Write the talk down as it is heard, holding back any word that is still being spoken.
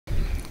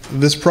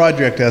This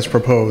project, as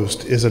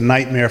proposed, is a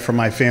nightmare for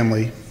my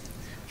family,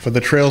 for the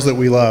trails that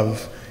we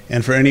love,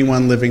 and for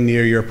anyone living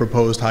near your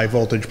proposed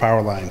high-voltage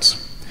power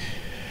lines.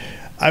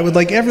 I would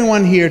like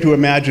everyone here to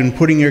imagine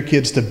putting your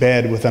kids to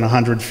bed within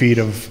 100 feet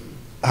of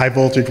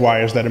high-voltage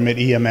wires that emit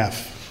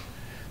EMF,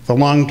 the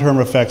long-term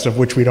effects of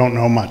which we don't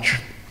know much.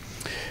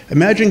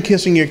 Imagine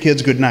kissing your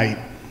kids goodnight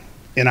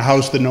in a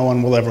house that no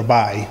one will ever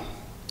buy,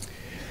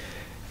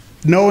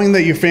 knowing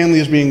that your family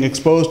is being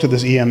exposed to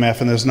this EMF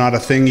and there's not a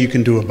thing you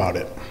can do about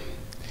it.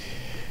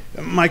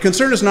 My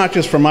concern is not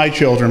just for my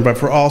children,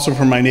 but also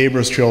for my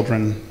neighbors'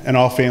 children and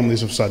all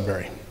families of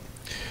Sudbury.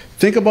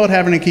 Think about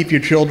having to keep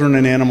your children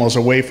and animals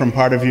away from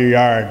part of your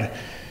yard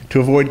to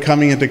avoid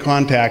coming into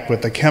contact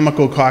with the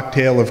chemical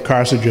cocktail of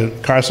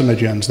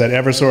carcinogens that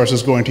Eversource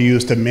is going to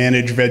use to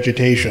manage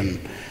vegetation,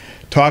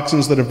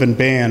 toxins that have been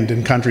banned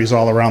in countries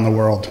all around the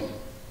world.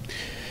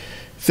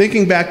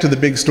 Thinking back to the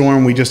big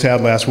storm we just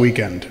had last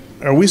weekend,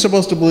 are we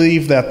supposed to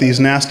believe that these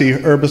nasty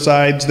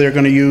herbicides they're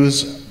going to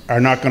use are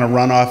not going to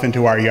run off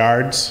into our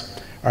yards,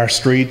 our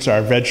streets,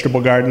 our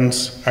vegetable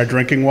gardens, our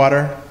drinking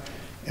water,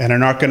 and are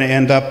not going to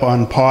end up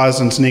on paws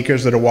and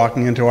sneakers that are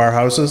walking into our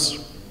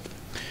houses?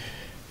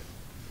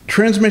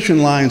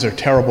 Transmission lines are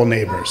terrible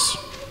neighbors.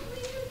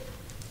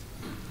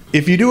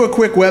 If you do a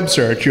quick web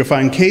search, you'll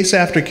find case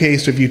after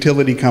case of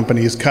utility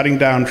companies cutting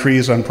down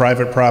trees on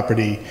private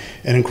property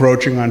and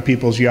encroaching on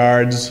people's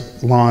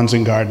yards, lawns,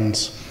 and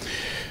gardens.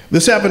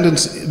 This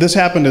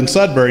happened in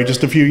Sudbury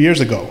just a few years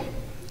ago.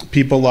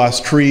 People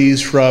lost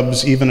trees,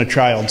 shrubs, even a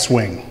child's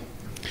swing.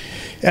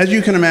 As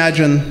you can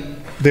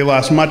imagine, they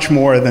lost much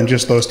more than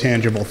just those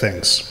tangible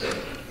things.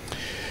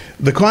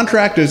 The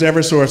contractors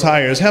Eversource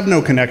hires have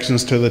no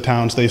connections to the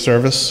towns they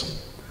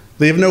service.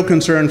 They have no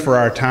concern for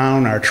our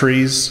town, our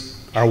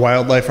trees, our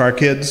wildlife, our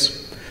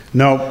kids.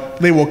 No,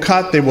 they will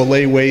cut, they will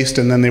lay waste,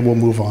 and then they will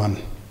move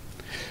on,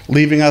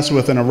 leaving us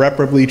with an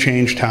irreparably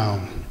changed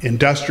town,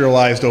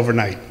 industrialized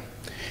overnight,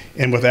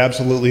 and with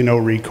absolutely no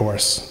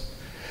recourse.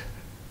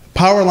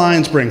 Power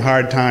lines bring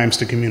hard times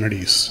to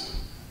communities.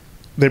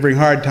 They bring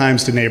hard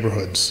times to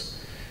neighborhoods.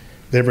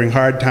 They bring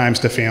hard times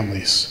to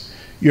families.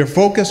 Your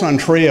focus on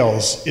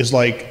trails is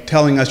like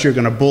telling us you're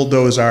going to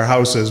bulldoze our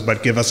houses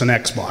but give us an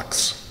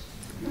Xbox.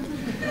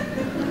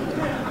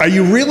 Are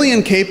you really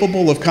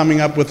incapable of coming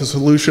up with a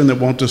solution that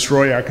won't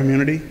destroy our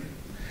community?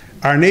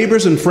 Our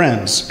neighbors and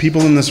friends,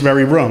 people in this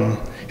very room,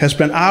 have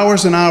spent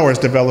hours and hours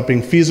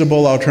developing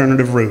feasible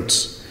alternative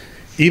routes,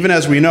 even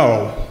as we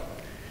know,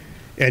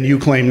 and you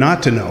claim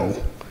not to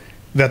know,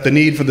 that the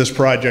need for this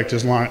project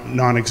is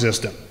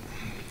non-existent.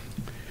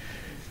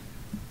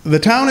 The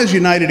town is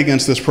united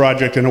against this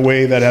project in a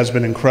way that has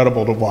been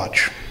incredible to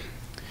watch.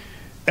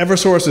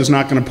 Eversource is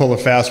not going to pull a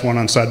fast one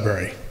on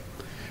Sudbury.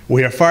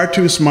 We are far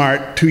too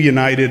smart, too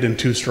united, and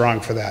too strong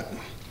for that.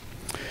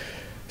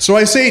 So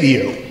I say to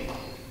you,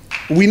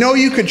 we know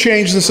you could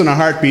change this in a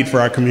heartbeat for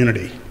our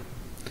community.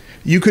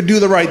 You could do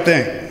the right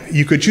thing.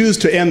 You could choose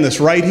to end this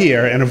right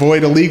here and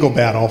avoid a legal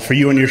battle for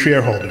you and your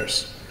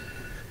shareholders.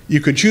 You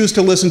could choose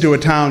to listen to a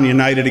town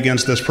united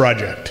against this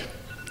project.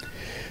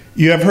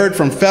 You have heard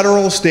from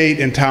federal, state,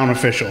 and town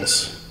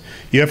officials.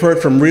 You have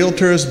heard from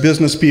realtors,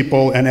 business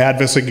people, and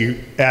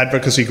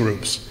advocacy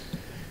groups.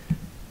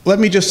 Let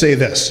me just say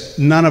this,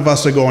 none of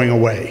us are going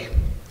away.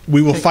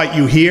 We will fight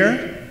you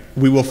here,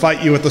 we will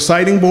fight you at the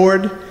siting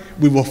board,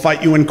 we will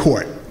fight you in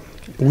court.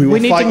 We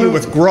will fight you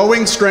with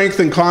growing strength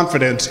and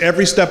confidence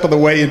every step of the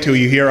way until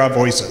you hear our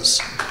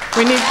voices.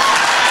 We need